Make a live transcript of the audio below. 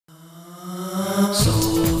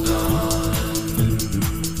Soul Garden.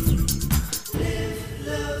 Live,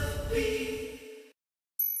 love, be.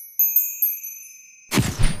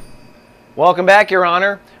 Welcome back, Your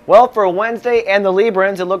Honor. Well, for Wednesday and the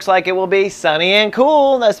Librans, it looks like it will be sunny and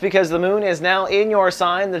cool. That's because the moon is now in your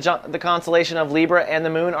sign. The constellation of Libra and the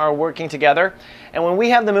moon are working together. And when we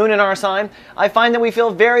have the moon in our sign, I find that we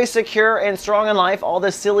feel very secure and strong in life. All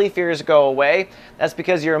the silly fears go away. That's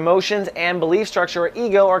because your emotions and belief structure or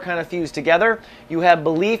ego are kind of fused together. You have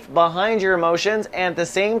belief behind your emotions, and at the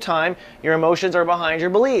same time, your emotions are behind your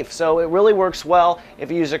belief. So it really works well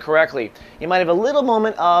if you use it correctly. You might have a little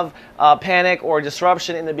moment of panic or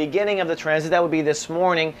disruption in the beginning of the transit. That would be this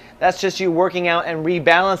morning. That's just you working out and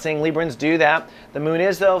rebalancing. Librans do that. The moon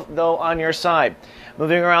is, though on your side.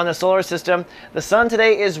 Moving around the solar system, the sun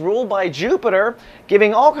today is ruled by Jupiter,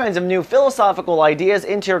 giving all kinds of new philosophical ideas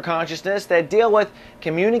into your consciousness that deal with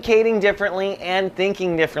communicating differently and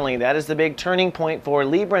thinking differently. That is the big turning point for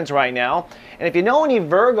Librans right now. And if you know any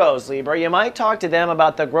Virgos, Libra, you might talk to them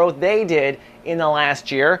about the growth they did in the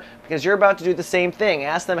last year, because you're about to do the same thing.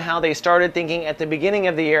 Ask them how they started thinking at the beginning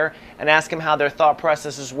of the year, and ask them how their thought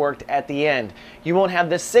processes worked at the end. You won't have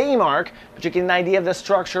the same arc, but you get an idea of the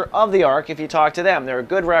structure of the arc if you talk to them. They're a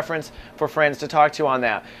good reference for friends to talk to on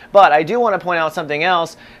that. But I do want to point out something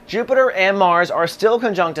else. Jupiter and Mars are still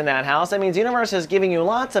conjunct in that house. That means the universe is giving you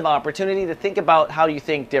lots of opportunity to think about how you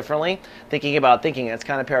think differently. Thinking about thinking, that's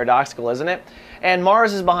kind of paradoxical, isn't it? And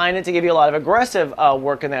Mars is behind it to give you a lot of aggressive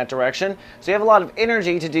work in that direction. So you have a lot of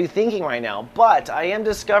energy to do thinking right now. But I am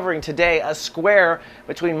discovering today a square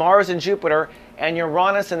between Mars and Jupiter and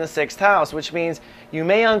Uranus in the 6th house, which means you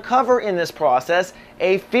may uncover in this process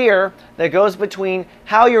a fear that goes between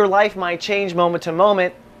how your life might change moment to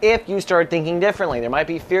moment if you start thinking differently. There might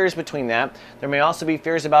be fears between that. There may also be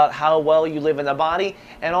fears about how well you live in the body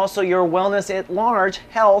and also your wellness at large,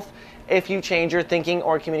 health, if you change your thinking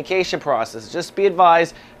or communication process. Just be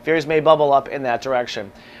advised, fears may bubble up in that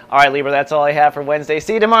direction. All right, Libra, that's all I have for Wednesday.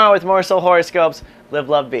 See you tomorrow with more soul horoscopes. Live,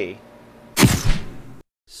 love, be.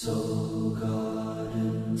 Soul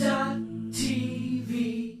Garden.